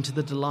invite you into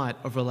the delight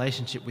of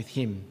relationship with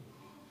him.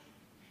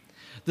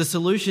 The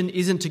solution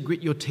isn't to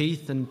grit your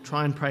teeth and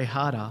try and pray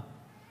harder.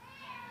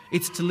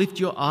 It's to lift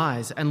your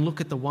eyes and look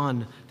at the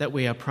one that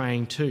we are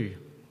praying to.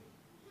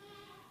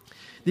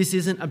 This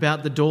isn't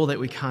about the door that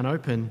we can't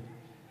open.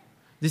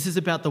 This is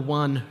about the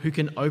one who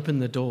can open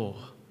the door.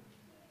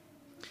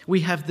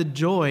 We have the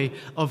joy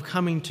of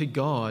coming to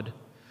God,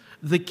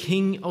 the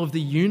King of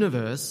the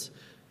universe,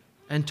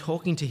 and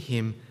talking to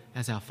him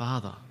as our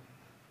Father.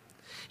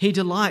 He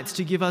delights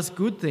to give us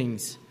good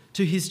things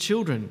to his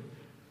children.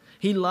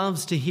 He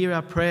loves to hear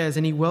our prayers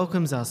and he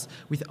welcomes us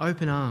with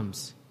open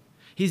arms.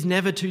 He's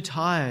never too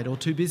tired or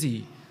too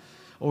busy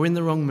or in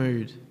the wrong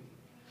mood.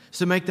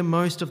 So make the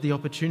most of the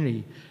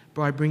opportunity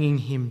by bringing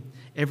him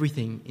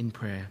everything in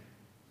prayer.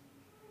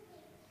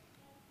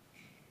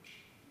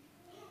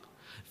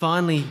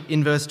 Finally,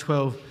 in verse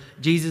 12,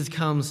 Jesus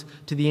comes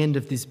to the end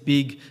of this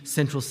big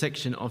central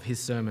section of his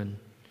sermon.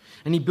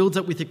 And he builds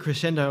up with a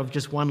crescendo of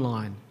just one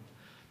line,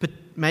 but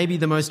maybe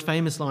the most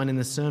famous line in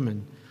the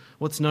sermon,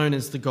 what's known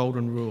as the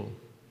Golden Rule.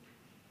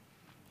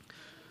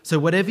 So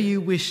whatever you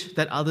wish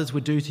that others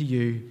would do to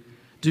you,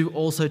 do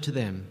also to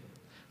them,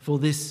 for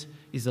this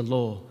is the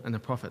law and the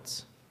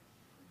prophets.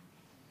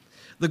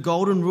 The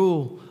Golden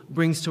Rule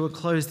brings to a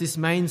close this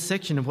main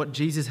section of what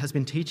Jesus has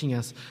been teaching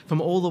us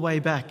from all the way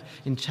back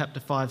in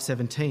chapter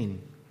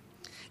 5:17.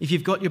 If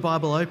you've got your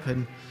Bible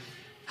open,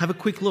 have a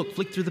quick look,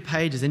 flick through the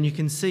pages, and you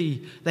can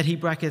see that he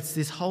brackets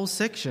this whole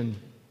section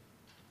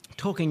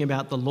talking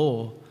about the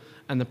law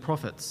and the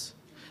prophets.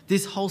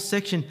 This whole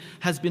section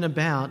has been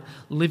about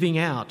living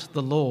out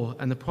the law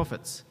and the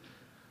prophets.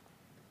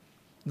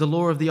 The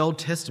law of the Old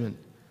Testament,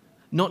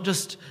 not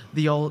just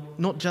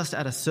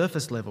at a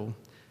surface level,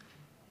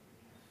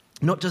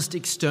 not just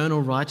external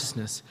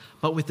righteousness,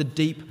 but with the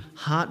deep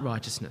heart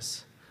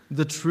righteousness,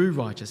 the true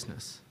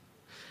righteousness.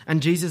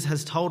 And Jesus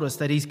has told us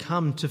that he's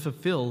come to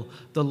fulfill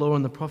the law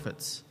and the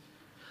prophets,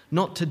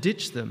 not to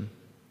ditch them,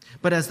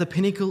 but as the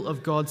pinnacle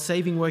of God's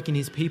saving work in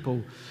his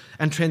people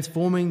and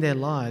transforming their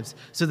lives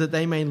so that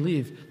they may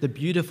live the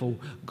beautiful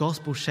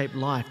gospel-shaped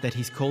life that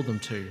he's called them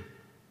to.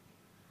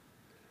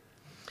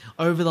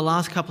 Over the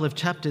last couple of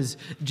chapters,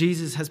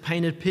 Jesus has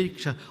painted a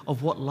picture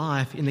of what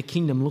life in the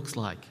kingdom looks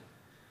like.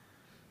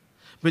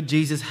 But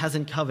Jesus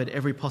hasn't covered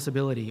every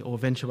possibility or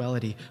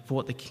eventuality for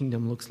what the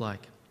kingdom looks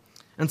like.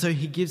 And so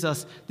he gives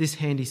us this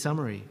handy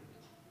summary.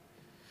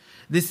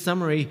 This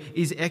summary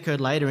is echoed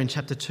later in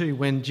chapter 2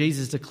 when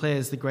Jesus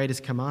declares the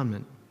greatest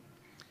commandment.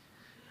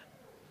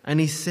 And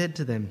he said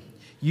to them,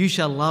 "You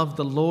shall love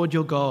the Lord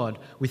your God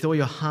with all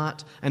your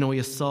heart and all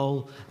your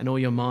soul and all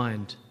your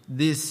mind.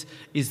 This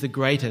is the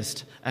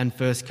greatest and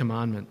first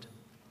commandment.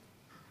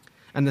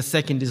 And the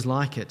second is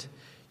like it.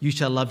 You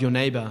shall love your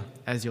neighbour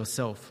as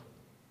yourself."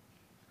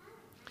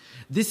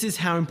 This is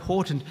how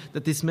important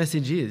that this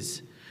message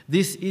is.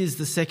 This is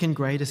the second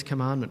greatest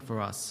commandment for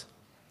us.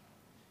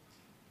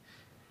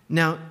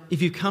 Now,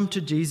 if you come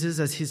to Jesus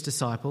as his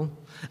disciple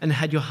and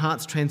had your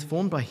hearts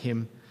transformed by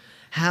him,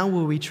 how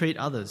will we treat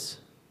others?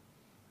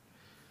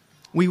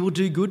 We will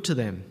do good to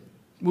them.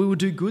 We will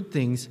do good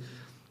things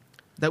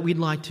that we'd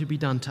like to be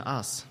done to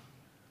us.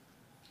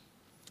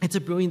 It's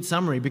a brilliant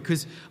summary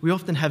because we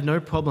often have no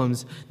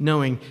problems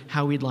knowing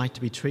how we'd like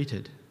to be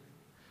treated.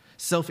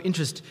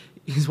 Self-interest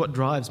is what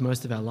drives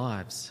most of our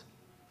lives.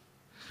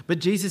 But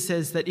Jesus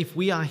says that if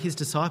we are his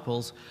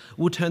disciples,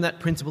 we'll turn that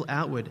principle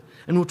outward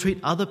and we'll treat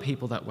other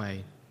people that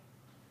way.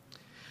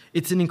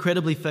 It's an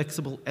incredibly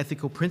flexible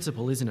ethical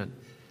principle, isn't it?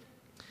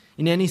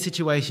 In any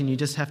situation, you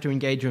just have to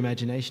engage your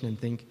imagination and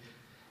think,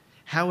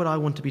 how would I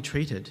want to be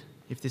treated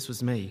if this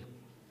was me?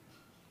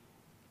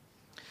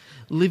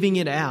 Living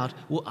it out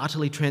will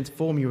utterly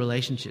transform your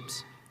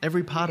relationships,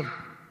 every part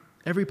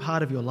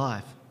of your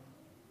life.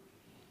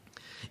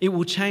 It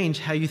will change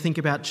how you think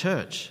about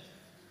church,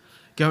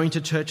 going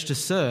to church to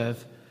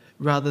serve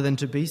rather than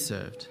to be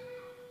served.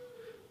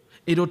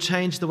 It'll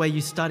change the way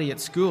you study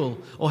at school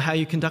or how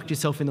you conduct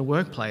yourself in the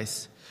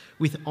workplace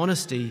with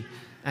honesty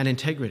and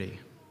integrity.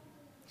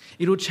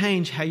 It'll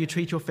change how you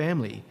treat your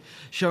family,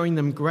 showing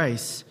them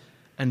grace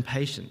and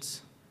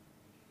patience.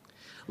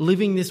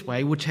 Living this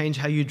way will change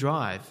how you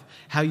drive,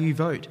 how you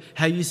vote,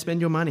 how you spend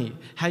your money,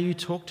 how you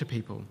talk to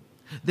people.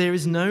 There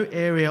is no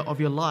area of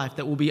your life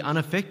that will be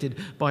unaffected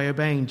by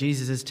obeying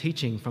Jesus'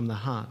 teaching from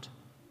the heart.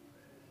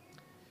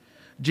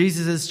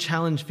 Jesus'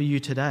 challenge for you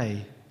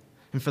today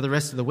and for the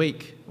rest of the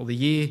week or the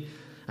year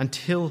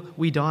until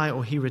we die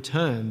or he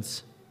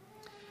returns,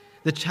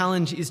 the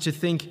challenge is to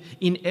think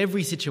in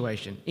every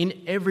situation, in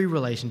every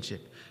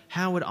relationship,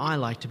 how would I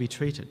like to be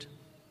treated?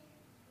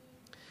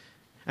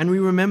 And we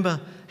remember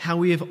how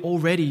we have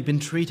already been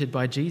treated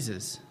by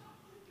Jesus.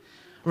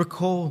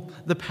 Recall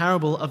the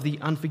parable of the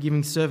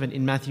unforgiving servant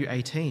in Matthew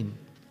 18.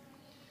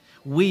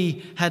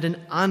 We had an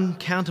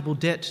uncountable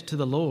debt to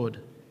the Lord.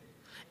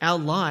 Our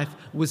life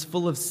was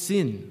full of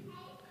sin,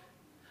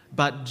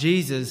 but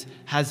Jesus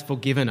has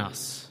forgiven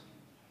us.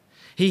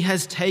 He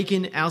has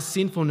taken our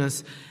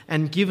sinfulness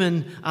and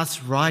given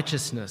us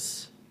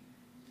righteousness.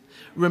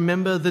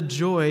 Remember the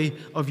joy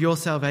of your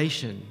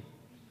salvation.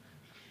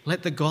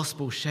 Let the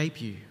gospel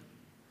shape you.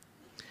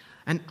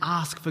 And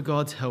ask for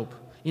God's help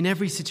in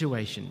every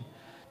situation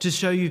to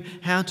show you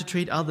how to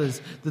treat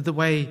others the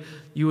way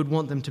you would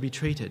want them to be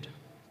treated.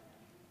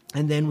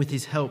 And then with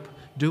his help,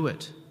 do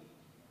it.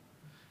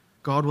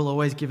 God will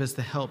always give us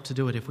the help to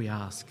do it if we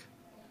ask.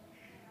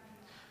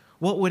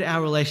 What would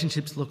our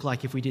relationships look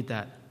like if we did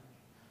that?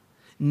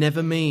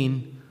 Never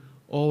mean,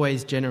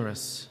 always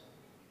generous.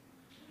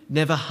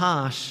 Never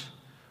harsh,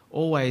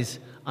 always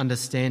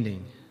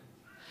understanding.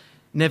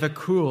 Never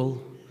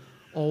cruel,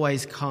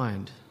 always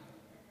kind.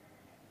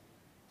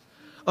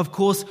 Of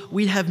course,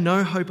 we'd have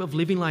no hope of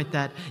living like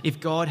that if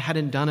God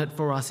hadn't done it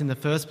for us in the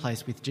first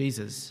place with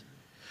Jesus.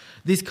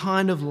 This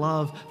kind of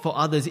love for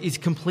others is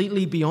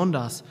completely beyond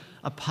us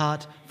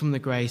apart from the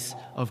grace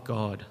of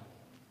God.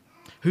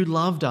 who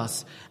loved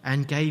us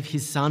and gave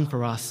his Son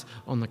for us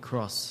on the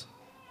cross.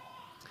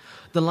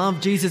 The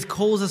love Jesus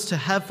calls us to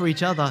have for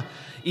each other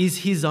is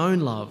his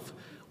own love,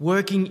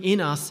 working in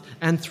us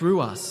and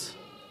through us.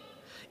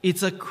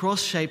 It's a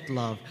cross-shaped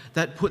love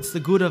that puts the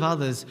good of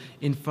others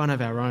in front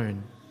of our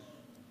own.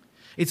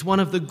 It's one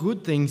of the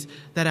good things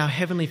that our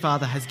Heavenly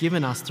Father has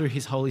given us through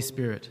his Holy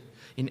Spirit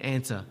in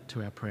answer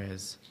to our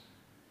prayers.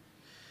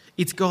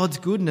 It's God's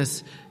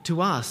goodness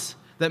to us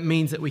that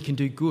means that we can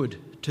do good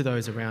to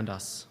those around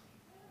us.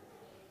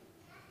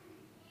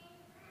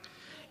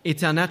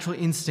 It's our natural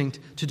instinct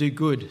to do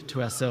good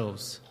to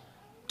ourselves,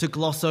 to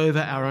gloss over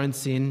our own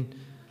sin,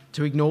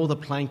 to ignore the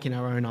plank in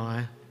our own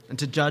eye, and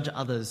to judge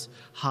others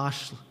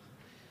harshly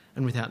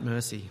and without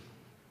mercy.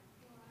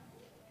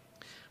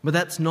 But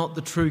that's not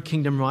the true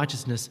kingdom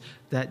righteousness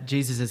that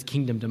Jesus'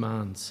 kingdom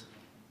demands.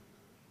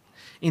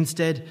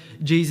 Instead,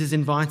 Jesus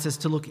invites us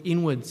to look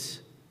inwards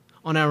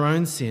on our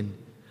own sin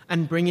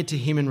and bring it to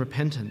him in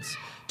repentance,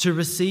 to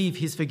receive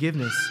his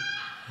forgiveness,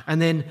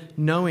 and then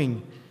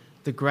knowing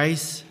the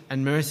grace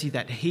and mercy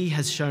that he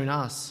has shown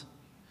us,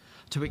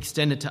 to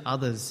extend it to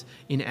others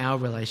in our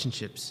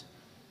relationships.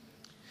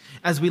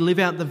 As we live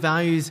out the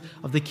values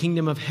of the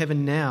kingdom of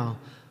heaven now,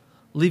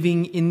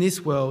 living in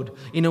this world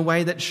in a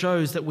way that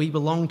shows that we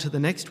belong to the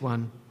next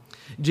one,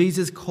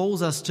 Jesus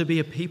calls us to be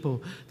a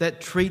people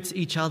that treats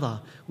each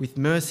other with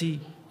mercy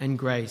and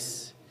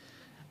grace,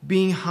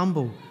 being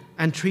humble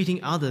and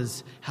treating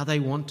others how they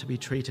want to be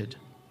treated.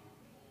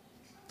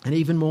 And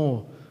even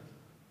more,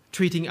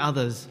 treating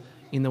others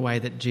in the way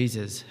that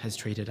Jesus has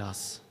treated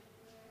us.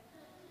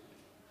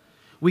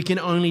 We can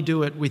only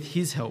do it with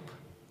his help,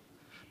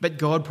 but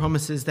God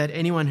promises that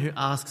anyone who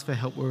asks for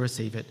help will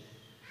receive it.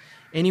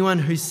 Anyone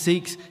who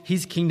seeks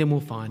his kingdom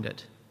will find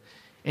it.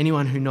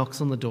 Anyone who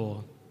knocks on the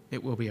door,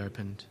 it will be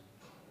opened.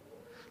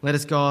 Let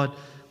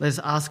us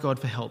ask God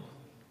for help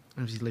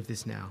as we live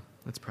this now.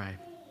 Let's pray.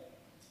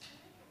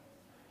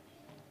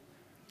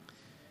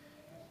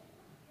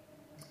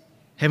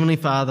 Heavenly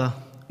Father,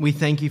 we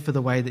thank you for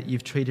the way that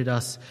you've treated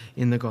us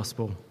in the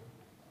gospel.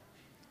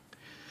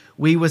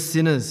 We were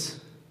sinners.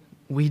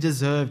 We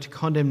deserved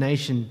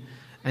condemnation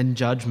and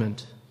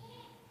judgment,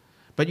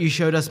 but you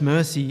showed us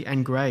mercy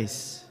and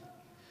grace.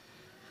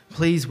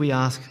 Please, we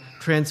ask,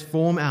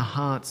 transform our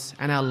hearts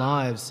and our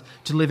lives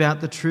to live out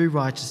the true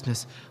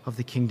righteousness of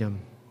the kingdom,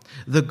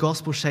 the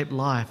gospel-shaped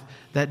life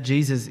that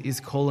Jesus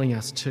is calling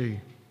us to.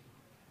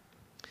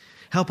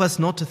 Help us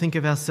not to think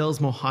of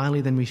ourselves more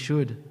highly than we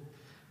should.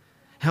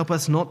 Help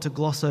us not to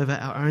gloss over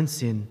our own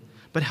sin,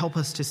 but help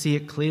us to see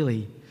it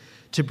clearly,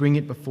 to bring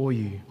it before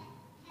you.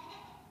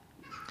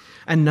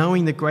 And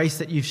knowing the grace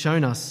that you've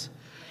shown us,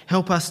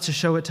 help us to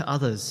show it to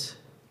others.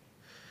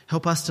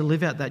 Help us to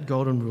live out that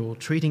golden rule,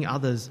 treating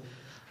others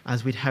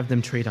as we'd have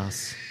them treat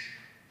us.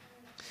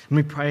 And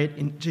we pray it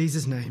in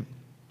Jesus' name,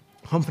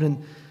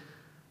 confident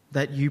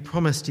that you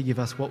promise to give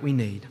us what we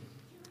need.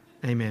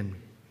 Amen.